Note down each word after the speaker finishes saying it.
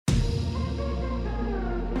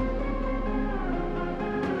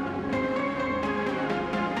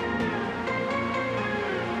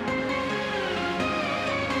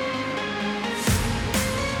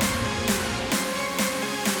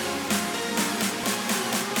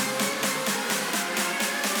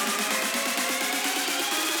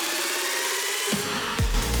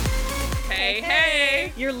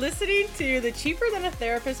You're listening to the Cheaper Than a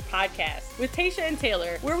Therapist podcast with Tasha and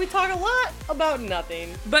Taylor, where we talk a lot about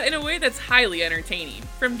nothing, but in a way that's highly entertaining.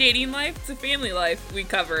 From dating life to family life, we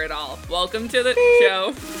cover it all. Welcome to the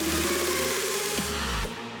show.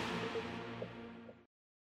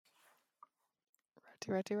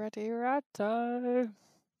 Ratty.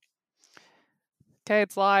 Okay,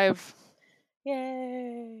 it's live.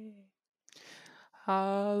 Yay!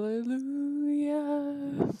 Hallelujah.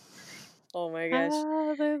 Oh my gosh.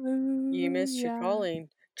 Hallelujah. You missed your calling.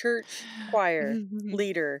 Church choir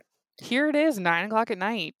leader. Here it is, 9:00 at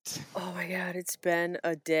night. Oh my god, it's been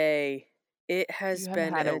a day. It has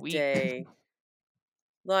been a week. day.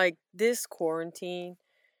 Like, this quarantine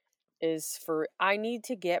is for... I need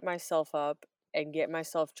to get myself up and get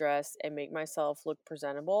myself dressed and make myself look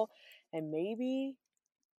presentable. And maybe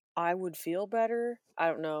I would feel better. I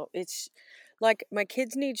don't know. It's like my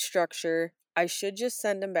kids need structure. I should just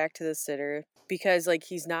send him back to the sitter because, like,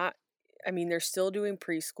 he's not... I mean, they're still doing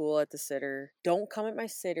preschool at the sitter. Don't come at my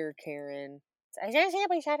sitter, Karen. I just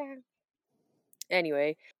can't be shut down.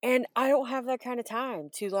 Anyway, and I don't have that kind of time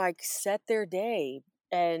to, like, set their day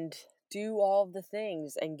and do all of the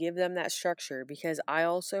things and give them that structure because I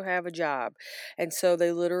also have a job. And so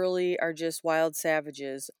they literally are just wild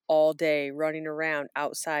savages all day running around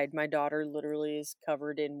outside. My daughter literally is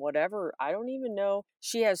covered in whatever. I don't even know.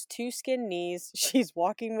 She has 2 skinned knees. She's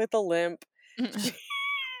walking with a limp.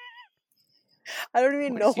 I don't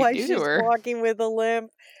even know why she's walking with a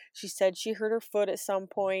limp. She said she hurt her foot at some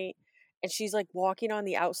point, and she's, like, walking on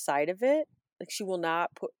the outside of it. Like, she will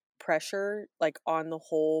not put pressure, like, on the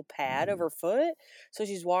whole pad of her foot. So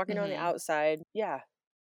she's walking on the outside. Yeah.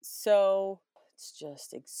 So it's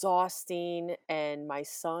just exhausting, and my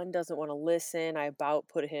son doesn't want to listen. I about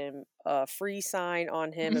put him a free sign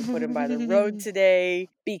on him and put him by the road today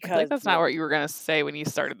because... I think that's not what you were going to say when you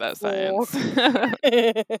started that sentence.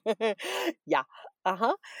 Yeah.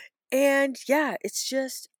 And yeah, it's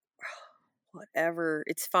just whatever.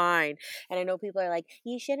 It's fine. And I know people are like,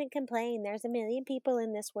 you shouldn't complain. There's a million people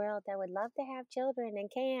in this world that would love to have children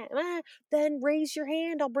and can't. Then raise your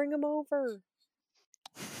hand. I'll bring them over.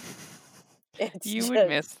 You would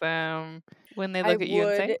miss them when they look at you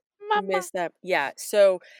and say, Mama. Miss them. Yeah.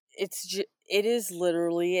 So it is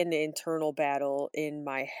literally an internal battle in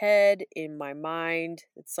my head, in my mind.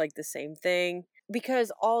 It's like the same thing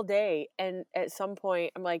because all day, and at some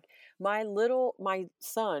point I'm like, my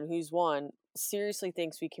son, who's 1, seriously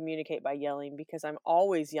thinks we communicate by yelling because I'm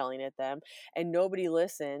always yelling at them and nobody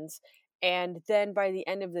listens. And then by the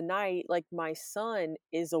end of the night, like, my son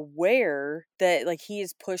is aware that, like, he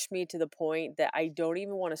has pushed me to the point that I don't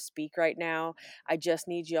even want to speak right now. I just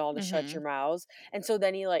need y'all to shut your mouths. And so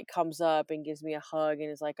then he, like, comes up and gives me a hug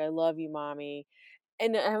and is like, I love you, mommy.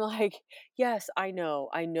 And I'm like, yes, I know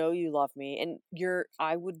you love me. And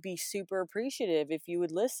I would be super appreciative if you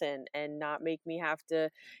would listen and not make me have to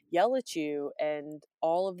yell at you and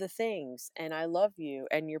all of the things. And I love you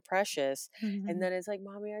and you're precious. And then it's like,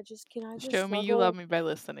 mommy, can I just show me you love me by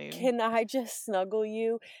listening. Can I just snuggle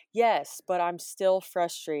you? Yes, but I'm still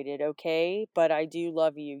frustrated, okay? But I do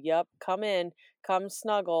love you. Yep, come in. Come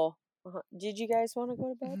snuggle. Did you guys want to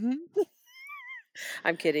go to bed?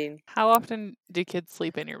 I'm kidding. How often do kids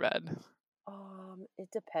sleep in your bed? It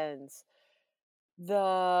depends.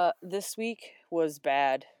 This week was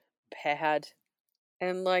bad.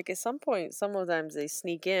 And, like, at some point, sometimes they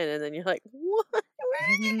sneak in and then you're like, what? Where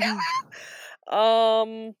did you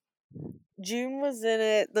go? June was in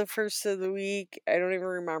it the first of the week. I don't even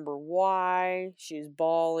remember why. She was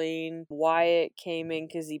bawling. Wyatt came in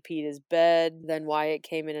because he peed his bed. Then Wyatt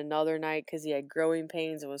came in another night because he had growing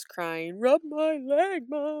pains and was crying, rub my leg,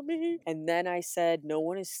 mommy. And then I said, no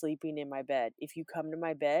one is sleeping in my bed. If you come to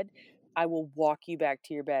my bed, I will walk you back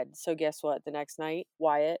to your bed. So guess what? The next night,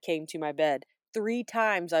 Wyatt came to my bed. 3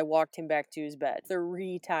 times I walked him back to his bed.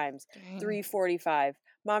 3 times. 3:45.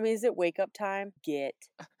 Mommy, is it wake up time? Get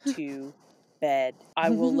to bed.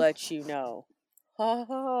 I will let you know.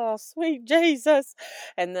 Oh, sweet Jesus.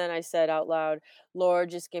 And then I said out loud,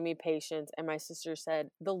 Lord, just give me patience. And my sister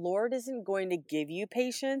said, the Lord isn't going to give you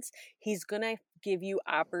patience. He's going to give you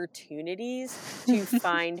opportunities to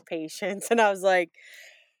find patience. And I was like,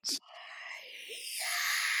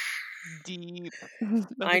 deep.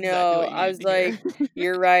 I know. I was like,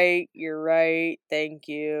 you're right. Thank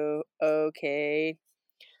you. Okay.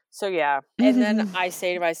 So yeah. And then I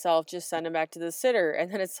say to myself, just send him back to the sitter.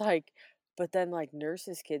 And then it's like, but then, like,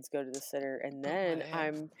 nurses' kids go to the sitter. And then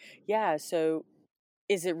so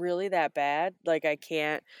is it really that bad? Like, I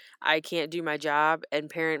can't do my job and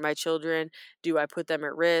parent my children. Do I put them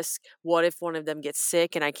at risk? What if one of them gets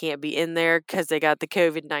sick and I can't be in there because they got the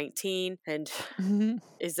COVID-19? And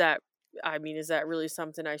is that really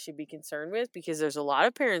something I should be concerned with? Because there's a lot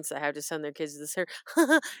of parents that have to send their kids to this.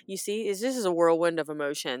 You see, this is a whirlwind of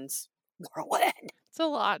emotions. Whirlwind. It's a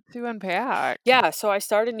lot to unpack. Yeah, so I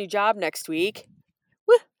start a new job next week.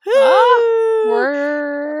 Ah,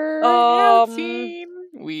 Woohoo!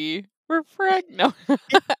 We're pregnant. No.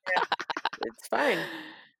 It's fine.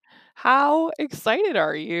 How excited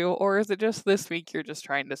are you? Or is it just this week you're just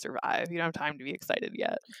trying to survive? You don't have time to be excited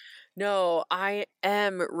yet. No, I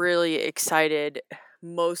am really excited,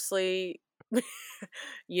 mostly,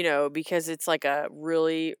 because it's like a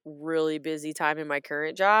really, really busy time in my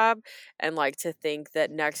current job. And like to think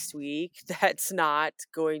that next week that's not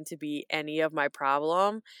going to be any of my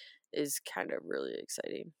problem is kind of really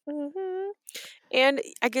exciting. And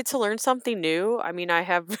I get to learn something new. I mean, I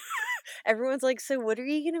have, everyone's like, so what are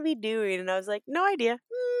you going to be doing? And I was like, no idea.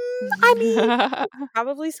 I mean,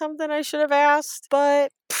 probably something I should have asked,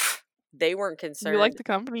 but they weren't concerned. You like the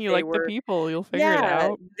company, you They like were, the people, you'll figure it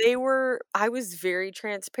out. I was very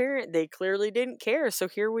transparent. They clearly didn't care. So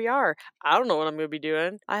here we are. I don't know what I'm going to be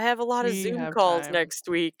doing. I have a lot of We Zoom have calls time. next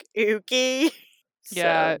week. Okay.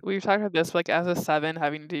 Yeah, So, we've talked about this, like as a 7,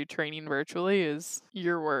 having to do training virtually is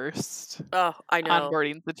your worst oh, I know.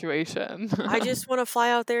 onboarding situation. I just want to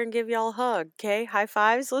fly out there and give y'all a hug. Okay. High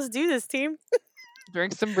fives. Let's do this, team.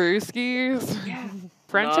 Drink some brewskis. Yeah.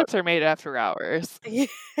 Friendships are made after hours. Yeah,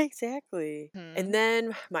 exactly. And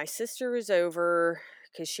then my sister was over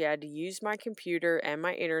because she had to use my computer and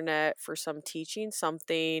my internet for some teaching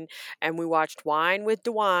something. And we watched Wine with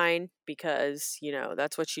DeWine because,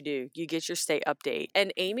 that's what you do. You get your state update.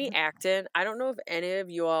 And Amy Acton, I don't know if any of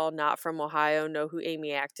you all not from Ohio know who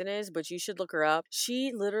Amy Acton is, but you should look her up.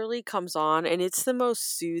 She literally comes on and it's the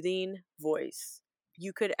most soothing voice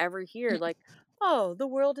you could ever hear. Like, oh, the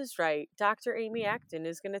world is right. Dr. Amy Acton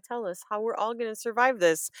is going to tell us how we're all going to survive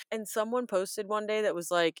this. And someone posted one day that was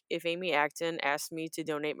like, if Amy Acton asked me to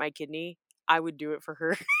donate my kidney, I would do it for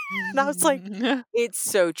her. And I was like, it's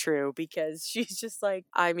so true because she's just like,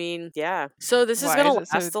 I mean, yeah. So this is going to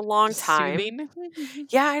last a long time. Soothing?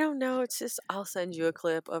 Yeah, I don't know. It's just, I'll send you a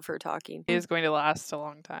clip of her talking. It is going to last a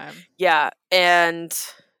long time. Yeah. And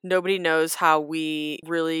nobody knows how we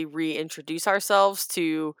really reintroduce ourselves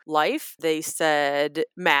to life. They said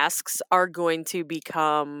masks are going to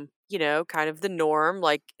become, kind of the norm.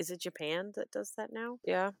 Like, is it Japan that does that now?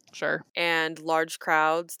 Yeah. Sure. And large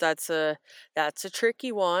crowds, that's a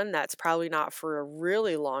tricky one. That's probably not for a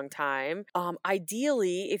really long time.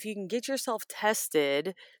 Ideally, if you can get yourself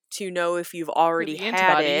tested to know if you've already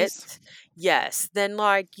had it, yes, then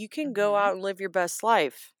like you can go out and live your best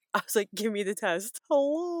life. I was like, give me the test.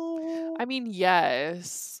 Hello. I mean,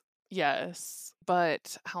 yes.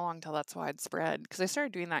 But how long till that's widespread? Because they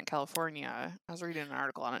started doing that in California. I was reading an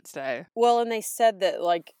article on it today. Well, and they said that,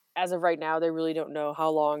 like, as of right now, they really don't know how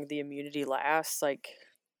long the immunity lasts, like,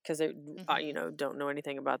 because they, don't know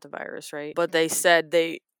anything about the virus, right? But they said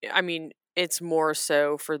it's more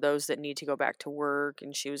so for those that need to go back to work.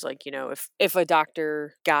 And she was like, if a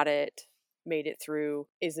doctor got it, made it through,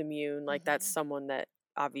 is immune, like, that's someone that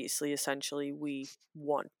obviously, essentially, we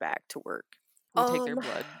want back to work. We take their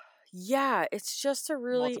blood. Yeah, it's just a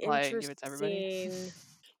really interesting.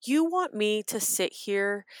 You want me to sit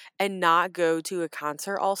here and not go to a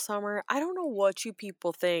concert all summer? I don't know what you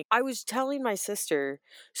people think. I was telling my sister,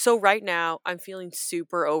 so right now I'm feeling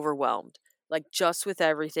super overwhelmed. Like, just with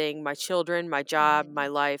everything, my children, my job, my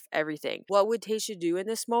life, everything. What would Tasha do in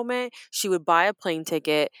this moment? She would buy a plane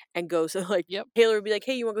ticket and go. So, like, Taylor would be like,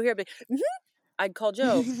 hey, you want to go here? I'd be like, I'd call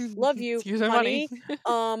Joe. Love you, honey.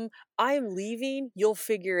 I am leaving. You'll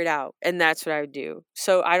figure it out. And that's what I would do.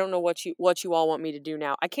 So I don't know what you all want me to do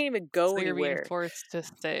now. I can't even go anywhere. You're being forced to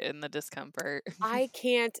stay in the discomfort. I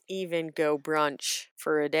can't even go brunch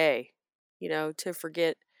for a day. To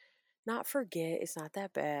forget. Not forget. It's not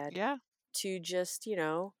that bad. Yeah. To just,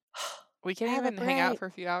 we can't even hang out for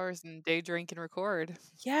a few hours and day drink and record.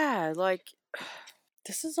 Yeah, like,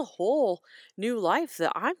 this is a whole new life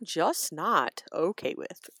that I'm just not okay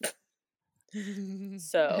with.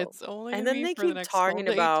 So it's only and then they keep talking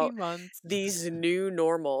about these new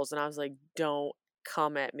normals, and I was like, don't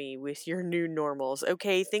come at me with your new normals.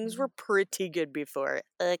 Okay, things were pretty good before.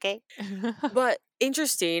 Okay. But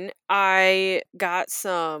interesting, I got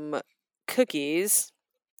some cookies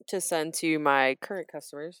to send to my current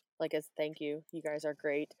customers, like as thank you. You guys are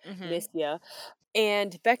great. Miss ya.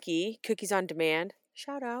 And Becky, Cookies on Demand,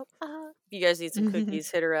 shout out. If you guys need some cookies,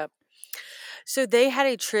 hit her up. So they had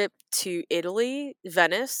a trip to Italy,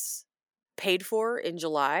 Venice, paid for in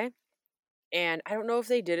July. And I don't know if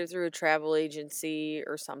they did it through a travel agency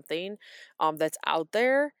or something that's out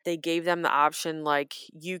there. They gave them the option, like,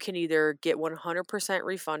 you can either get 100%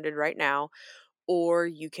 refunded right now, or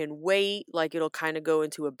you can wait, like it'll kind of go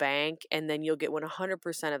into a bank, and then you'll get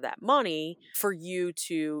 100% of that money for you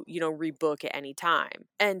to, rebook at any time.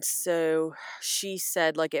 And so she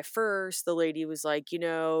said, like, at first the lady was like,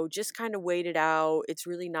 just kind of wait it out. It's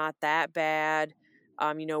really not that bad.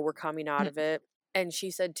 We're coming out of it. And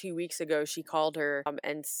she said 2 weeks ago she called her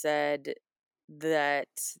and said that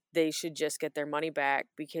they should just get their money back,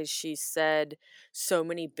 because she said so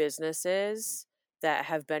many businesses that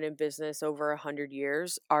have been in business over 100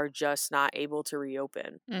 years are just not able to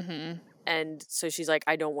reopen. Mm-hmm. And so she's like,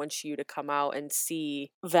 I don't want you to come out and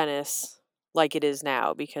see Venice like it is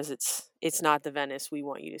now, because it's not the Venice we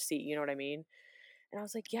want you to see. You know what I mean? And I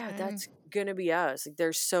was like, yeah, that's going to be us. Like,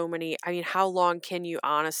 there's so many. I mean, how long can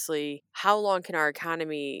our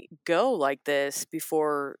economy go like this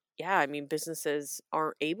before, businesses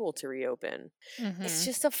aren't able to reopen? It's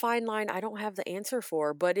just a fine line I don't have the answer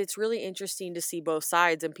for, but it's really interesting to see both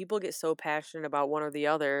sides, and people get so passionate about one or the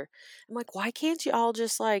other. I'm like, why can't you all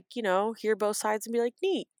just, like, hear both sides and be like,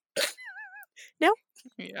 neat? No?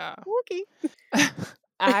 Yeah.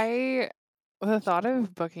 Okay. The thought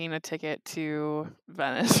of booking a ticket to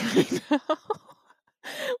Venice right now,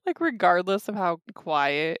 like, regardless of how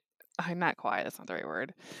quiet, not quiet, that's not the right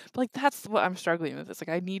word, but, like, that's what I'm struggling with. It's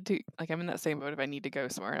like, I need to, like, I'm in that same boat if I need to go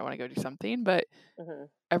somewhere and I want to go do something, but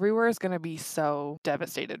everywhere is going to be so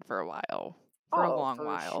devastated for a while. For a long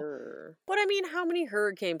while. Sure. But I mean, how many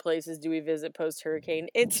hurricane places do we visit post-hurricane?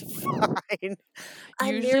 It's fine.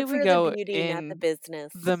 I'm Usually there we for go the beauty, not the in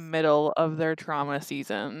business. the middle of their trauma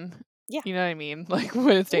season. Yeah. You know what I mean? Like,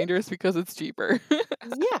 when it's dangerous because it's cheaper.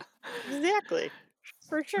 Yeah, exactly.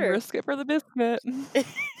 For sure. Risk it for the biscuit.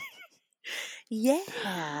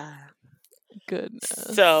 Yeah. Goodness.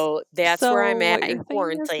 So that's where I'm at what in you're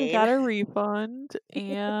saying is we quarantine. got a refund,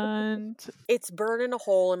 and It's burning a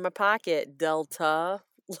hole in my pocket, Delta.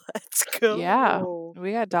 Let's go. yeah,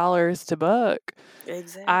 we got dollars to book.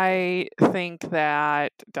 Exactly. I think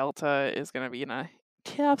that Delta is going to be in a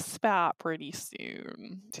tough spot pretty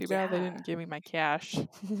soon. Too bad they didn't give me my cash.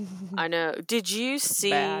 I know. Did you see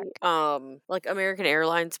Back. like American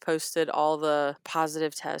Airlines posted all the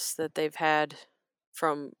positive tests that they've had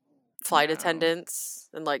from flight No. attendants,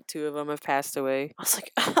 and like 2 of them have passed away? I was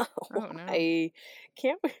like, oh no. I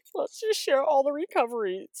can't wait. Let's just share all the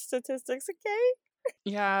recovery statistics, okay?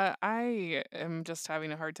 Yeah, I am just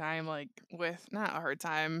having a hard time, like, with, not a hard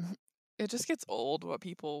time. It just gets old what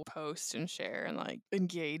people post and share and, like,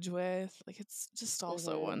 engage with. Like, it's just all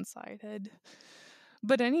so one-sided.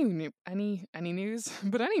 But any news?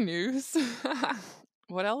 But any news?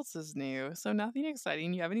 What else is new? So nothing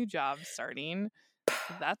exciting. You have a new job starting.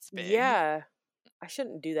 That's big. Yeah. I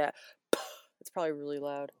shouldn't do that. It's probably really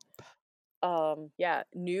loud. Yeah,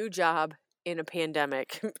 new job in a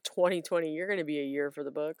pandemic. 2020, you're gonna be a year for the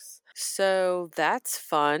books. So that's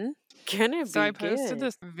fun. So I posted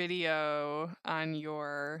this video on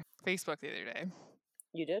your Facebook the other day.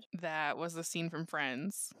 You did? That was the scene from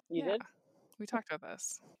Friends. You did? We talked about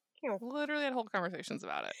this. Yeah. Literally had whole conversations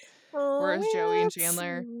about it. Oh, Whereas Joey and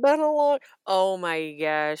Chandler. Been a long. Oh my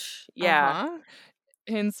gosh. Yeah.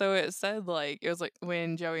 And so it said, like, it was like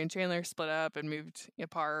when Joey and Chandler split up and moved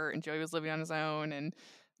apart, and Joey was living on his own, and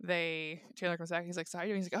Chandler comes back and he's like, so how are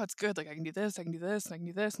you doing? He's like, oh, it's good. Like, I can do this, and I can do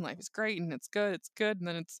this, and life is great, and it's good. And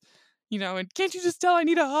then it's, and can't you just tell I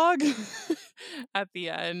need a hug at the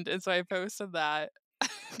end? And so I posted that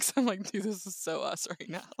because I'm like, dude, this is so us right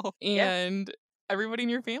now. And everybody in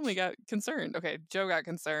your family got concerned. Okay, Joe got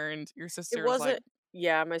concerned. Your sister was like,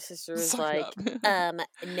 yeah, my sister was like,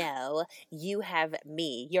 no, you have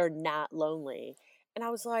me. You're not lonely. And I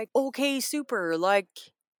was like, okay, super. Like,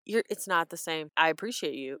 it's not the same. I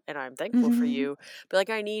appreciate you and I'm thankful for you. But like,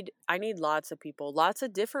 I need lots of people, lots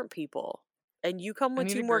of different people. And you come with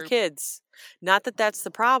 2 more kids. Not that that's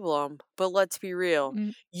the problem, but let's be real.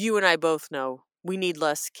 You and I both know we need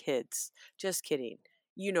less kids. Just kidding.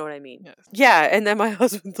 You know what I mean? Yes. Yeah, and then my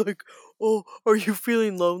husband's like, oh, are you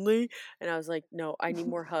feeling lonely? And I was like, no, I need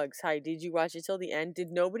more hugs. Hi, did you watch it till the end?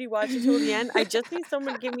 Did nobody watch it till the end? I just need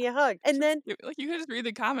someone to give me a hug. And then, like, you could just read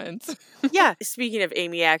the comments. Yeah, speaking of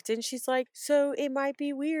Amy Acton, she's like, so it might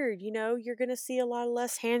be weird, you're going to see a lot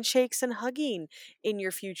less handshakes and hugging in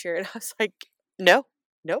your future. And I was like, nope,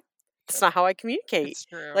 that's not how I communicate. It's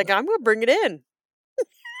true. Like, I'm going to bring it in.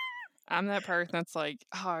 I'm that person that's like,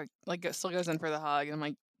 oh, like, still goes in for the hug. And I'm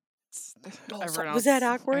like, Oh, Everyone was that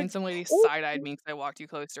else, I mean, awkward? some lady Oh, side-eyed me because I walked too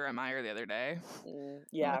close to her at Meijer the other day. I'm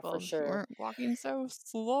yeah, like, for "Well, if you sure. weren't walking so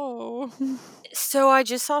slow." So I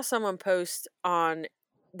just saw someone post on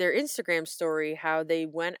their Instagram story how they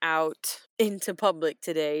went out into public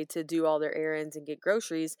today to do all their errands and get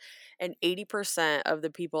groceries, and 80% of the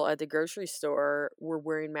people at the grocery store were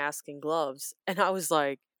wearing masks and gloves. And I was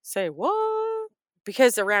like, say what?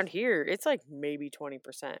 Because around here, it's like maybe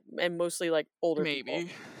 20%, and mostly like older people.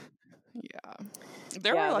 Maybe. Yeah.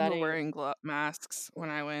 There were a Yeah, lot of that people ain't. wearing masks when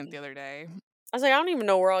I went the other day. I was like, I don't even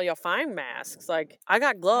know where all y'all find masks. Like, I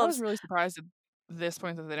got I was gloves. really surprised at this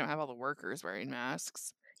point that they don't have all the workers wearing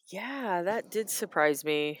masks, Yeah, that did surprise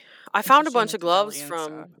me. I found a especially in bunch like of the deli gloves and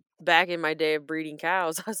stuff. from back in my day of breeding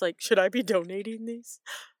cows. I was like, should I be donating these?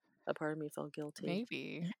 A part of me felt guilty.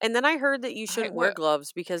 Maybe. And then I heard that you I shouldn't wear what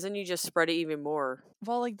gloves because then you just spread it even more.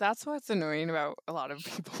 Well, like that's what's annoying about a lot of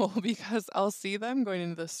people because I'll see them going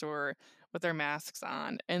into the store with their masks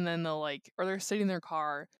on and then they'll like or they're sitting in their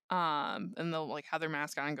car and they'll like have their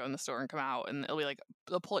mask on and go in the store and come out and it'll be like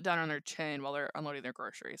they'll pull it down on their chin while they're unloading their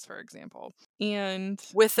groceries, for example. And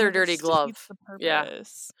With I'm their like that dirty just defeats glove. the Yeah.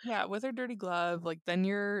 purpose. Yeah, with their dirty glove, like then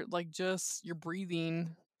you're like just you're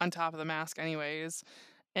breathing on top of the mask anyways.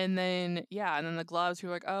 And then yeah, and then the gloves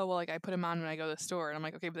you're like, "Oh, well like I put them on when I go to the store." And I'm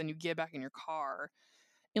like, "Okay, but then you get back in your car."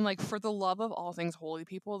 And like for the love of all things holy,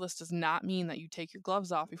 people, this does not mean that you take your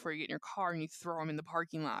gloves off before you get in your car and you throw them in the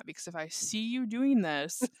parking lot. Because if I see you doing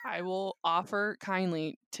this, I will offer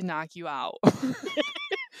kindly to knock you out.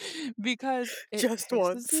 Because it Just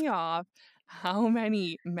pisses once. me off how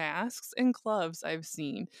many masks and gloves I've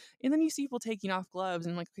seen. And then you see people taking off gloves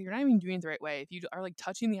and like, okay, you're not even doing it the right way. If you are like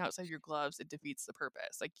touching the outside of your gloves, it defeats the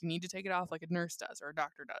purpose. Like you need to take it off like a nurse does or a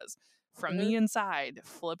doctor does from Hmm. the inside,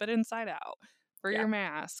 flip it inside out for Yeah. your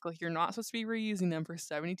mask. Like you're not supposed to be reusing them for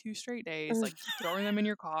 72 straight days, like throwing them in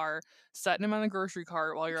your car, setting them on the grocery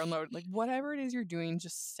cart while you're unloading. Like whatever it is you're doing,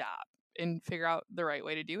 just stop and figure out the right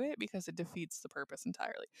way to do it because it defeats the purpose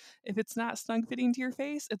entirely. If it's not snug fitting to your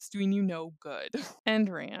face, it's doing you no good. End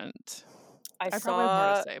rant. I I probably have more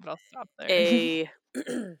to saw say, but I'll stop there. a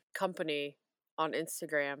company on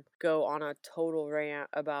Instagram go on a total rant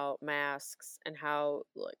about masks and how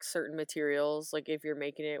like certain materials, like if you're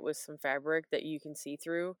making it with some fabric that you can see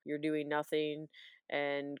through, you're doing nothing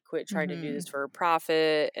and quit trying to do Hmm. this for a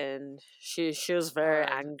profit. And she was Oh, very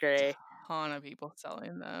there's a angry. ton of people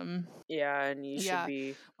selling them. Yeah, and you should Yeah.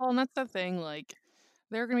 be. Well, and that's the thing. Like,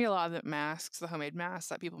 there are going to be a lot of the masks, the homemade masks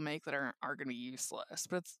that people make that are going to be useless.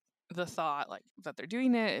 But it's the thought, like, that they're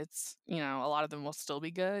doing it. It's, a lot of them will still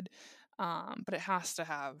be good. But it has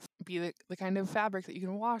to be the kind of fabric that you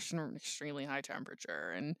can wash in an extremely high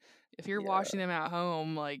temperature. And if you're Yeah. washing them at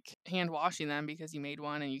home, like hand washing them because you made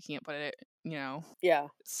one and you can't put it, Yeah.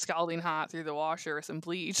 scalding hot through the washer with some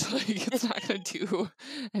bleach, like it's not going to do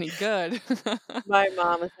any good. My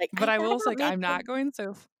mom is like, But I I thought will say, about like, I'm making. not going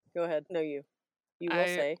so Go ahead. No, you. You will I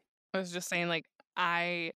say. was just saying, like,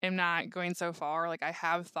 I am not going so far. Like, I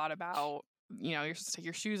have thought about, you're supposed to take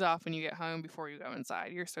your shoes off when you get home before you go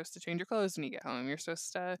inside. You're supposed to change your clothes when you get home. You're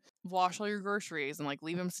supposed to wash all your groceries and, like,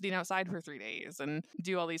 leave them sitting outside for 3 days and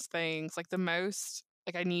do all these things. Like, the most.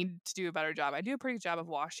 Like, I need to do a better job. I do a pretty good job of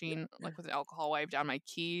washing, like, with an alcohol wipe down my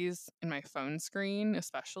keys and my phone screen,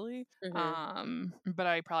 especially. Mm-hmm. But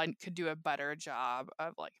I probably could do a better job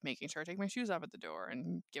of like making sure I take my shoes off at the door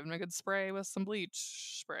and give them a good spray with some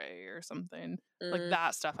bleach spray or something. Like Mm.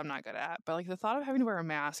 that stuff I'm not good at. But like the thought of having to wear a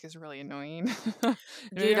mask is really annoying.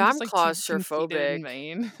 Maybe Dude, I'm just I'm like too conceited claustrophobic. and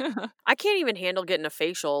vain. I can't even handle getting a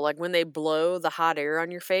facial. Like when they blow the hot air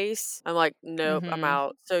on your face, I'm like, nope, I'm Mhm.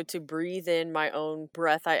 out. So to breathe in my own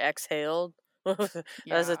breath I exhaled,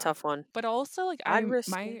 that's a Yeah. tough one. But also like I'd I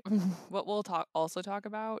risk it. my what we'll talk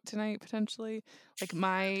about tonight potentially, like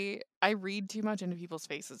I read too much into people's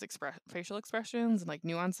facial expressions and like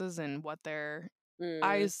nuances and what their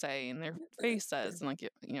Mm, eyes say and their face says and like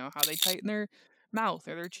how they tighten their mouth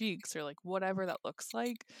or their cheeks or like whatever that looks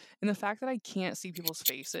like. And the fact that I can't see people's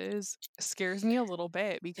faces scares me a little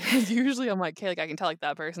bit because usually I'm like, okay, like I can tell like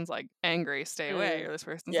that person's like angry, stay away, mm, or this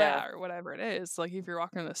person's yeah. sad or whatever it is. Like if you're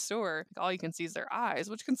walking in the store, like, all you can see is their eyes,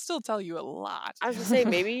 which can still tell you a lot. I was gonna say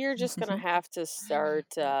maybe you're just gonna have to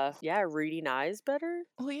start, reading eyes better.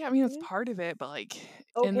 Well, yeah, I mean, that's Maybe? part of it, but like,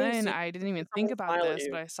 and Okay, then so I didn't even think someone about smile at this, you.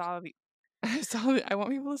 but I saw I want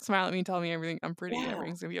people to smile at me and tell me everything, I'm pretty, Yeah,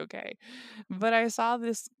 everything's gonna be okay. But I saw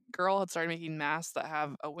this girl had started making masks that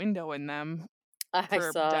have a window in them I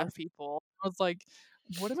for saw. deaf people. I was like,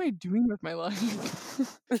 what am I doing with my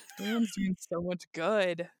life? Everyone's doing so much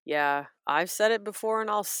good. Yeah, I've said it before and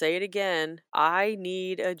I'll say it again. I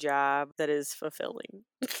need a job that is fulfilling.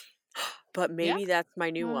 But Yeah. maybe that's my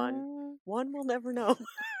new one. One will never know.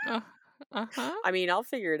 Uh-huh. I mean, I'll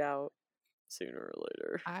figure it out sooner or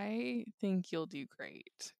later. I think you'll do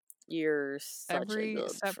great. You're such a Every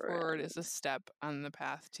good step forward is a friend. step on the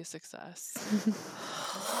path to success.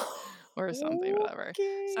 Or something, whatever.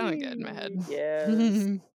 Sounded good in my head. Yes.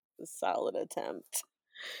 A solid attempt.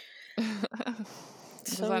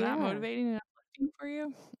 Was So, that not yeah. motivating and uplifting for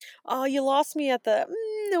you? Oh, you lost me at the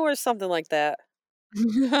or something like that.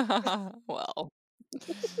 Well,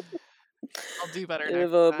 I'll do better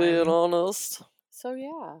If next I'm being time. honest. So,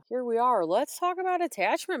 yeah, here we are. Let's talk about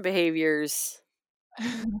attachment behaviors.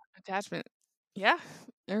 Attachment. Yeah.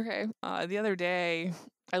 Okay. The other day,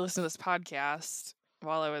 I listened to this podcast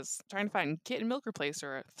while I was trying to find kitten milk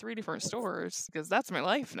replacer at 3 different stores because that's my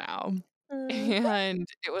life now. And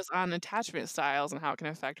it was on attachment styles and how it can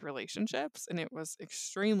affect relationships. And it was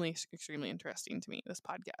extremely, extremely interesting to me, this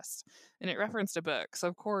podcast. And it referenced a book. So,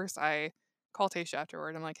 of course, I called Tasha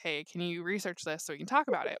afterward. I'm like, hey, can you research this so we can talk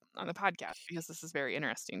about it on the podcast? Because this is very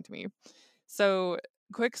interesting to me. So,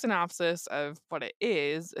 quick synopsis of what it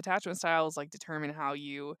is. Attachment styles like determine how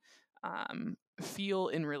you feel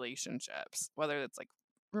in relationships, whether it's like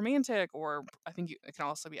romantic or I think it can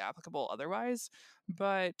also be applicable otherwise.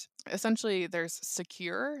 But essentially, there's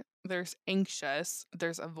secure, there's anxious,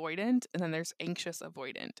 there's avoidant, and then there's anxious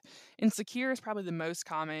avoidant. And secure is probably the most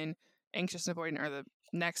common. Anxious and avoidant are the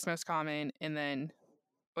next most common. And then,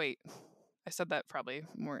 wait, I said that probably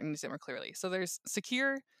more, I need to say it more clearly. So there's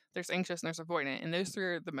secure, there's anxious, and there's avoidant, and those three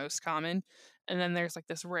are the most common. And then there's like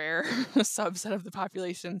this rare subset of the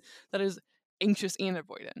population that is anxious and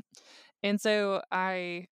avoidant. And so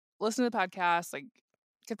I listened to the podcast, like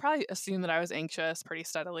could probably assume that I was anxious pretty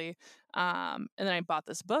steadily. And then I bought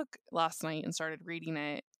this book last night and started reading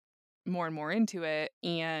it more and more into it.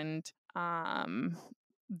 And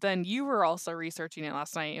then you were also researching it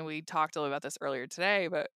last night and we talked a little about this earlier today,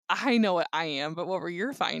 but I know what I am, but what were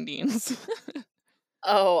your findings?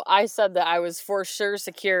 Oh, I said that I was for sure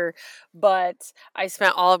secure, but I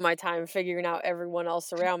spent all of my time figuring out everyone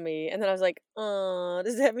else around me. And then I was like,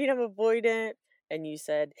 does that mean I'm avoidant? And you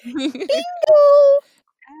said, bingo! And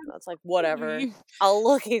I was like, whatever. I'll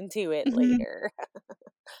look into it later.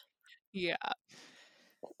 Yeah.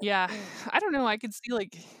 Yeah. I don't know. I could see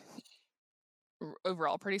like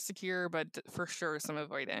overall pretty secure, but for sure some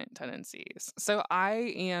avoidant tendencies. So I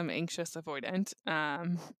am anxious avoidant,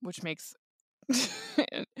 which makes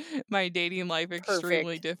my dating life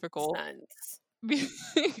extremely Perfect difficult sense.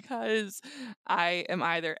 because I am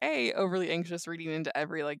either A, overly anxious reading into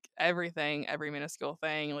everything, every minuscule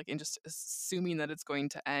thing, like and just assuming that it's going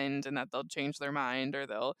to end and that they'll change their mind or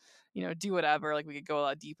they'll, do whatever. Like we could go a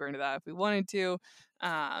lot deeper into that if we wanted to.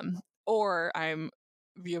 Or I'm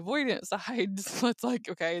the avoidant side. So it's like,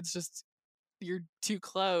 okay, it's just you're too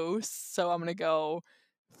close, so I'm gonna go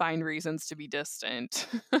find reasons to be distant.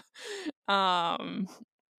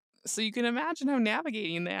 So you can imagine how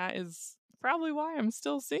navigating that is probably why I'm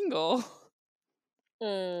still single.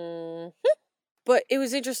 But it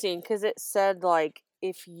was interesting because it said like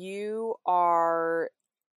if you are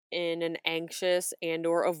in an anxious and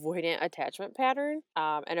or avoidant attachment pattern,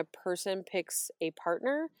 and a person picks a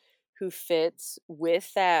partner who fits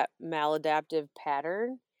with that maladaptive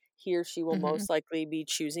pattern, he or she will most likely be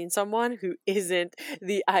choosing someone who isn't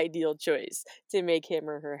the ideal choice to make him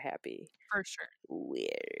or her happy. For sure.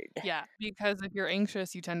 Weird. Yeah, because if you're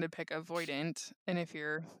anxious, you tend to pick avoidant, and if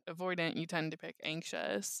you're avoidant, you tend to pick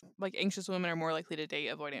anxious. Like anxious women are more likely to date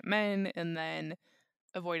avoidant men, and then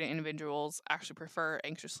avoidant individuals actually prefer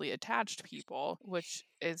anxiously attached people, which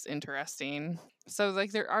is interesting. So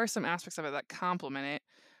like there are some aspects of it that complement it,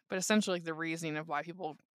 but essentially like the reasoning of why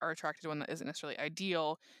people are attracted to one that isn't necessarily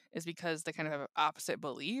ideal is because they kind of have opposite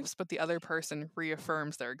beliefs, but the other person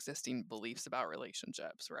reaffirms their existing beliefs about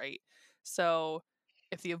relationships, right? So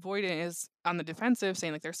if the avoidant is on the defensive,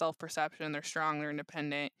 saying like their self-perception, they're strong, they're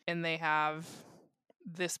independent, and they have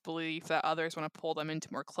this belief that others want to pull them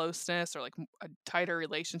into more closeness or like a tighter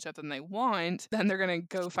relationship than they want, then they're going to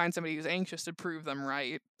go find somebody who's anxious to prove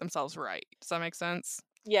themselves right. Does that make sense?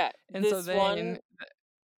 Yeah, And so then,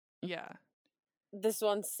 yeah. this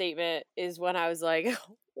one statement is when I was like,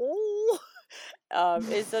 oh.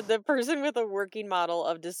 It said the person with a working model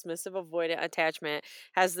of dismissive avoidant attachment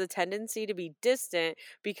has the tendency to be distant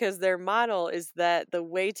because their model is that the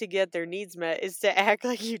way to get their needs met is to act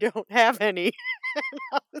like you don't have any. And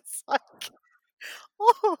I was like,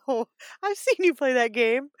 oh, I've seen you play that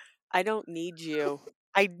game. I don't need you.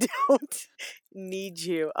 I don't need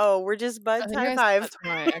you. Oh, we're just buds. High five. That's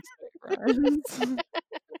my ex-boyfriend.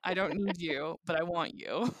 I don't need you, but I want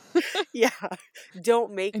you. Yeah.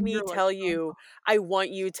 Don't make And me you're like, tell oh, you I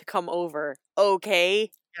want you to come over.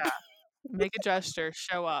 Okay? yeah, make a gesture,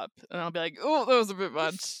 show up. And I'll be like, oh, that was a bit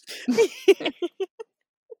much.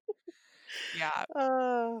 Yeah.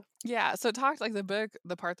 Uh, Yeah. So it talks like the book,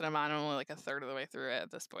 the part that I'm on, I'm only like a third of the way through it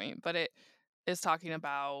at this point, but it is talking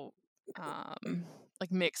about um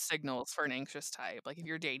like mixed signals for an anxious type. Like if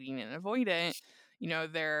you're dating an avoidant,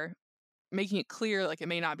 they're making it clear like it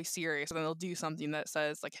may not be serious, and then they'll do something that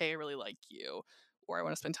says like, hey, I really like you, or I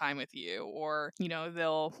want to spend time with you, or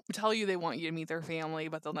they'll tell you they want you to meet their family,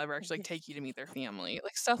 but they'll never actually take you to meet their family.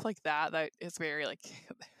 Like stuff like that is very like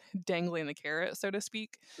dangling the carrot, so to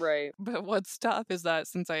speak. right. But what's tough is that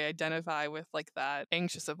since I identify with like that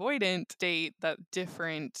anxious avoidant state, that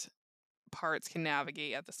different parts can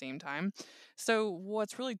navigate at the same time. So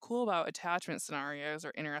what's really cool about attachment scenarios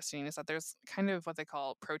or interesting is that there's kind of what they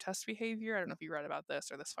call protest behavior. I don't know if you read about this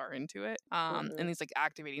or this far into it. And Mm-mm. these like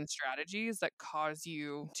activating strategies that cause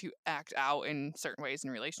you to act out in certain ways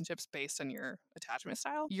in relationships based on your attachment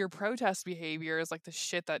style. Your protest behavior is like the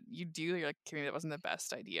shit that you do. You're like, okay, maybe that wasn't the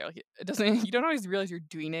best idea. Like, it doesn't. You don't always realize you're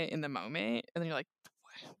doing it in the moment, and then you're like,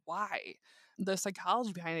 why? The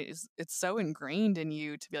psychology behind it is it's so ingrained in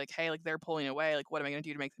you to be like, hey, like they're pulling away, like what am I going to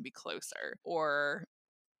do to make them be closer, or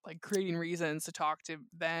like creating reasons to talk to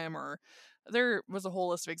them. Or there was a whole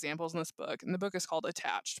list of examples in this book, and the book is called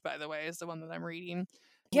Attached, by the way, is the one that I'm reading.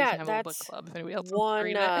 We Yeah, can have a little book that's club if anybody else wants to one.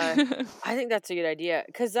 read it. I think that's a good idea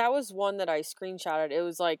because that was one that I screenshotted. It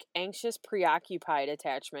was like anxious, preoccupied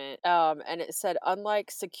attachment. And it said,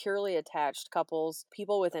 unlike securely attached couples,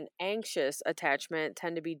 people with an anxious attachment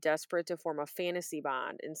tend to be desperate to form a fantasy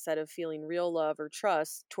bond. Instead of feeling real love or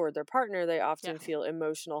trust toward their partner, they often Yeah. feel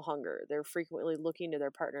emotional hunger. They're frequently looking to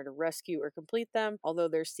their partner to rescue or complete them. Although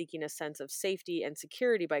they're seeking a sense of safety and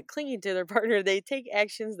security by clinging to their partner, they take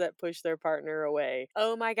actions that push their partner away.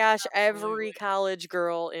 Oh my gosh, Absolutely. every college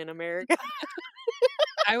girl in America.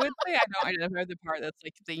 I would say I don't identify the part that's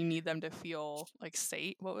like that you need them to feel like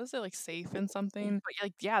safe. What was it? Like safe in something? But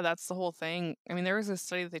like, yeah, that's the whole thing. I mean, there was a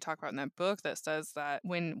study that they talk about in that book that says that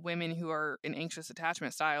when women who are in anxious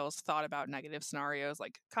attachment styles thought about negative scenarios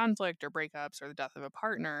like conflict or breakups or the death of a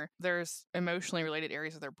partner, there's emotionally related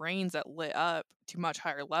areas of their brains that lit up to much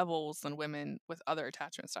higher levels than women with other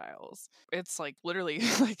attachment styles. It's like literally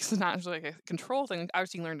like it's not just like a control thing.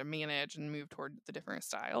 Obviously, you learn to manage and move toward the different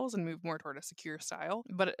styles and move more toward a secure style.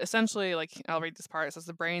 But essentially, like I'll read this part. It says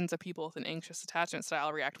the brains of people with an anxious attachment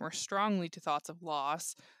style react more strongly to thoughts of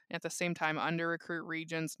loss, and at the same time, under recruit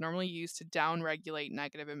regions normally used to downregulate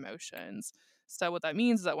negative emotions. So what that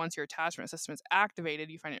means is that once your attachment system is activated,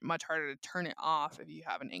 you find it much harder to turn it off if you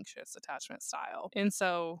have an anxious attachment style. And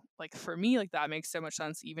so, like for me, like that makes so much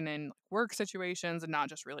sense even in work situations and not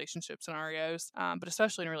just relationship scenarios, but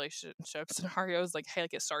especially in relationship scenarios. Like, hey,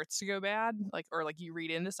 like it starts to go bad, like or like you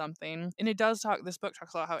read into something, and it does talk. This book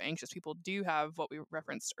talks about how anxious people do have what we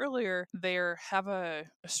referenced earlier. They have a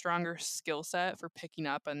stronger skill set for picking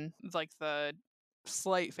up on like the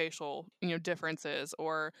slight facial differences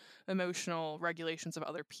or emotional regulations of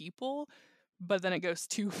other people, but then it goes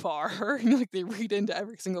too far. Like they read into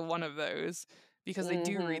every single one of those because they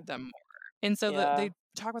do Mm-hmm. read them more. And so Yeah. they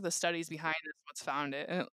talk about the studies behind this, what's found it,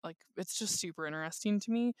 and it's just super interesting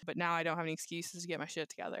to me. But now I don't have any excuses to get my shit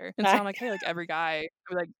together, and so I'm like, hey, like every guy,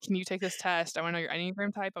 I'm like, can you take this test? I want to know your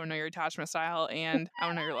enneagram type, I want to know your attachment style, and I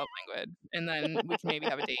want to know your love language, and then we can maybe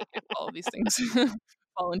have a date if all of these things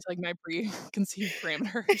fall into like my preconceived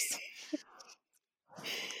parameters.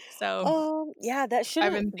 So Yeah,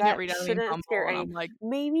 I've been thinking about that redating shouldn't scare Bumble, and any. I'm like,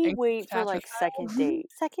 Maybe anxious wait for attachment like second style. date.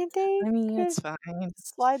 Second date, I mean, could it's fine.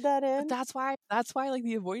 slide that But in. that's why like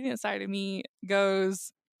the avoidant side of me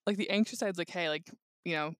goes like the anxious side's like, hey, like,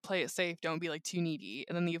 play it safe, don't be like too needy.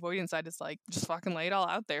 And then the avoidant side is like, just fucking lay it all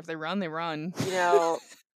out there. If they run, they run. You know,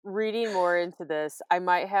 reading more into this, I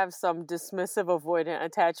might have some dismissive avoidant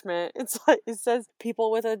attachment. It's like it says people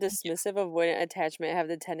with a dismissive avoidant attachment have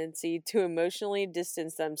the tendency to emotionally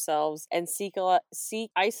distance themselves and seek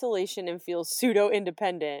isolation and feel pseudo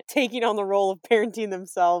independent, taking on the role of parenting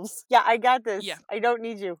themselves. Yeah, I got this. Yeah, I don't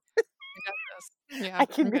need you. I got this. Yeah, I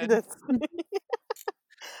can I'm do good. this.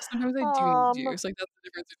 Sometimes I do need you. It's like that's the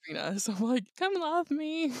difference between us. I'm like, come love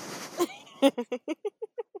me.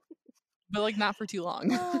 But like not for too long.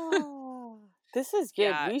 This is good.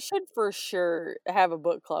 Yeah, We should for sure have a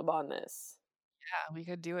book club on this. yeah, we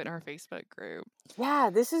could do it in our Facebook group. Yeah,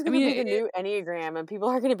 this is I going to mean, be the new Enneagram, and people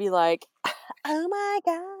are going to be like, oh my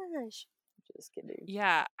gosh. Just kidding.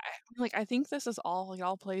 Yeah, I think this is all it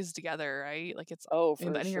all plays together, right? Like it's Oh, for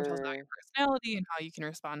Enneagram tells about your sure. personality and how you can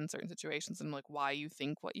respond in certain situations and like why you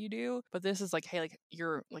think what you do. But this is like, hey, like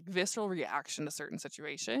your like visceral reaction to certain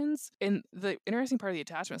situations. And the interesting part of the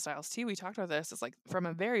attachment styles too, we talked about this, is like from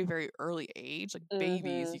a very, very early age, like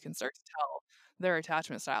babies, Mm-hmm. you can start to tell their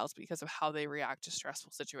attachment styles because of how they react to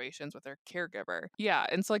stressful situations with their caregiver. Yeah.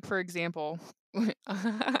 And so like for example,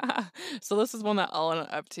 so this is one that I'll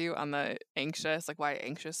went up to on the anxious, like why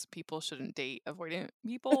anxious people shouldn't date avoidant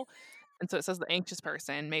people. And so it says the anxious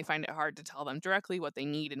person may find it hard to tell them directly what they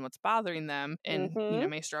need and what's bothering them, and Mm-hmm.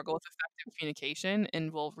 may struggle with effective communication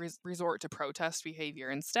and will resort to protest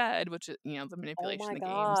behavior instead, which is the Oh manipulation, my the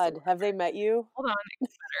games, the God. Have they met you? hold on, it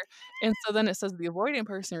gets better. And so then it says the avoidant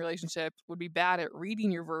person relationship would be bad at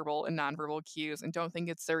reading your verbal and nonverbal cues and don't think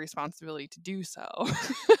it's their responsibility to do so.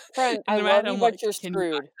 Friend, I In my head, love you, I'm but like, you're can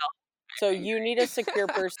you not screwed. So tell I'm you need a secure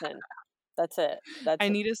angry? person. That's it. That's I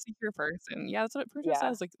need a secure person. Yeah, that's what it pretty much yeah.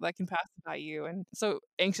 says. Like that can pacify you. And so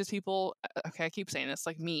anxious people. Okay, I keep saying this.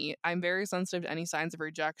 Like me, I'm very sensitive to any signs of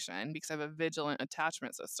rejection because I have a vigilant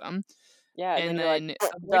attachment system. Yeah. And then And you're like, then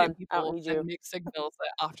avoidant done. I don't people need send you. mixed signals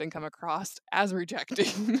that often come across as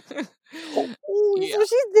rejecting. Oh, Yeah, so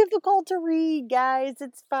she's difficult to read, guys.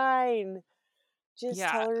 It's fine. Just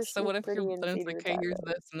yeah. tell her So she's what if you're pretty and then it's feed her like, a hey, here's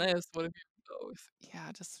taco. this and this. What if you both?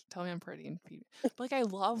 Yeah, just tell me I'm pretty and feed. But like I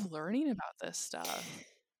love learning about this stuff.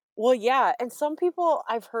 Well, yeah, and some people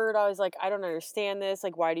I've heard, I was like, I don't understand this.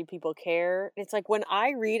 Like, why do people care? It's like when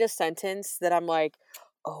I read a sentence that I'm like,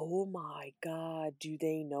 oh my God, do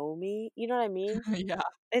they know me? You know what I mean? Yeah,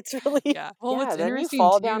 It's really, yeah. Well, yeah, what's then you interesting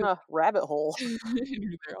fall too. down a rabbit hole.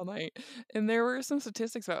 You're there all night. And there were some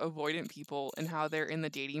statistics about avoidant people and how they're in the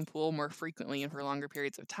dating pool more frequently and for longer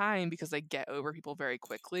periods of time because they get over people very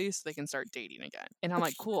quickly so they can start dating again. And I'm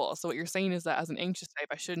like, cool. So what you're saying is that as an anxious type,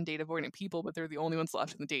 I shouldn't date avoidant people, but they're the only ones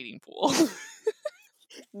left in the dating pool.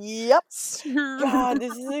 Yep. Super. God,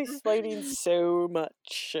 this is explaining so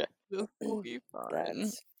much. This will be fun.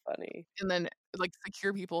 That's funny. And then like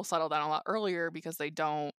secure people settle down a lot earlier because they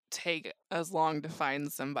don't take as long to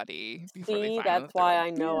find somebody before they See, find one that's that they're why like, I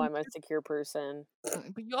know man. I'm a secure person.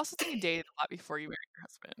 But you also say you dated a lot before you married your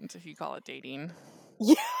husband, if you call it dating.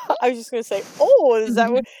 Yeah, I was just gonna say, oh, is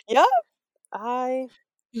that what? Yep, I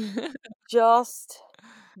just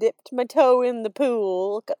dipped my toe in the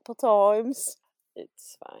pool a couple times.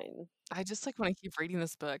 It's fine. I just like when I keep reading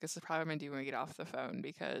this book. This is probably what I'm gonna do when we get off the phone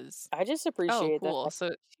because I just oh, appreciate the cool. fact So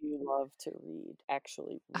that you love to read,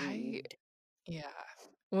 actually I read. yeah,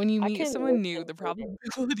 when you I meet can someone new, listen the to it.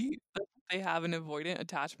 probability that they have an avoidant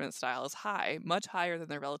attachment style is high, much higher than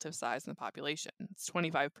their relative size in the population. It's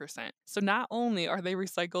 25%. So not only are they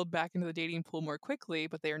recycled back into the dating pool more quickly,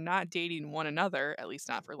 but they are not dating one another, at least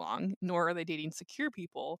not for long, nor are they dating secure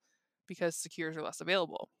people because secures are less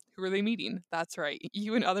available. Who are they meeting? That's right,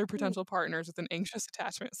 you and other potential partners with an anxious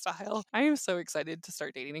attachment style. I am so excited to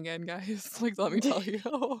start dating again, guys. Like, let me tell you.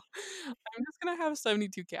 I'm just gonna have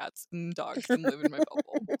 72 cats and dogs and live in my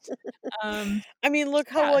bubble. Um, I mean, look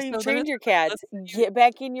how yeah, well you've so then trained it's your like, cats. let's say Get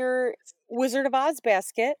back in your Wizard of Oz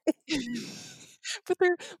basket. but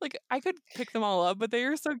they're like, I could pick them all up, but they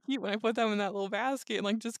are so cute when I put them in that little basket and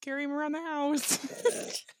like just carry them around the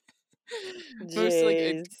house. Mostly like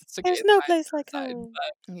it Jeez. to get There's no inside place and like outside, home.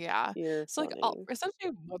 but yeah. You're So like funny.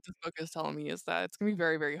 essentially what this book is telling me is that it's gonna be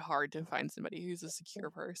very, very hard to find somebody who's a secure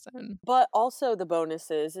person. But also the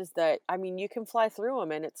bonus is that, I mean, you can fly through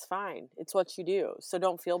them and it's fine. It's what you do. So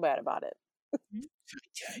don't feel bad about it. You're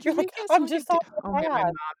You're like, making it sound I'm like I just did. on Oh the man, my path.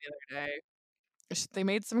 mom the other day. They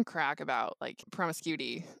made some crack about like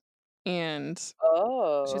promiscuity, and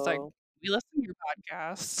she's like, Oh. "We listen to your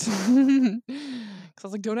podcast." Because I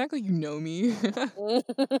was like, "Don't act like you know me."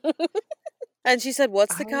 And she said,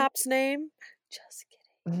 what's the I cop's name? Just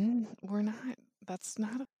kidding. we're not. That's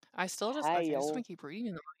not. I still just like. I just Kyle. want to keep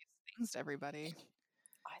reading all these things to everybody.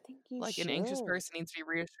 I think you Like an anxious should. person needs to be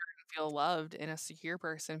reassured and feel loved, and a secure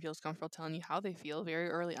person feels comfortable telling you how they feel very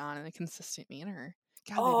early on in a consistent manner.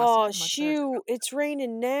 God, they must have Oh, had much better. shoot. It's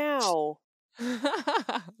raining now.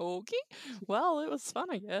 Okay. Well, it was fun,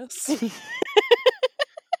 I guess.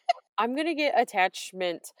 I'm going to get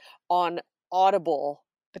attachment on Audible.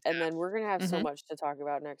 And then we're going to have so Mm-hmm. much to talk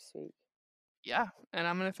about next week. Yeah, and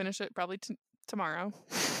I'm gonna finish it probably tomorrow.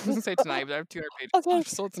 I was gonna say tonight, but I have 200 pages Okay. left,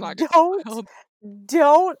 so it's not gonna be wild.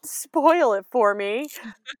 Don't spoil it for me.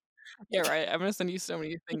 Yeah, right. I'm gonna send you so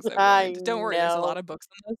many things I I would. Don't worry, there's a lot know. of books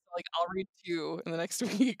on this. So, like, I'll read 2 in the next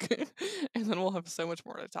week, and then we'll have so much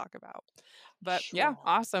more to talk about. But yeah, Sure.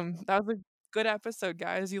 awesome. That was a good episode,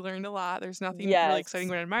 guys. You learned a lot. There's nothing really exciting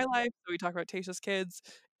Yes. going on in my life, so we talk about Tasha's kids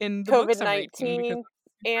and the books I'm reading because COVID-19.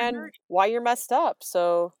 and why you're messed up.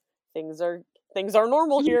 So things are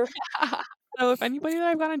normal here. Yeah. So if anybody that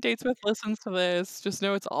I've gone on dates with listens to this, just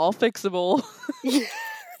know it's all fixable. Yes.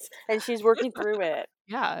 And she's working through it.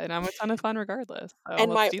 Yeah, and I'm a ton of fun regardless. So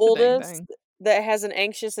And let's my do the dang oldest thing. that has an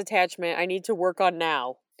anxious attachment, I need to work on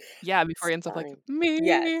now. Yeah, before he It's ends up like fine. me.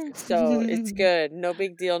 Yes. So it's good. No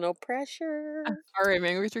big deal. No pressure. All right,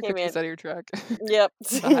 man. Go get your Okay, cookies man. out of your truck. Yep.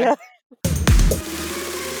 Bye. Yeah.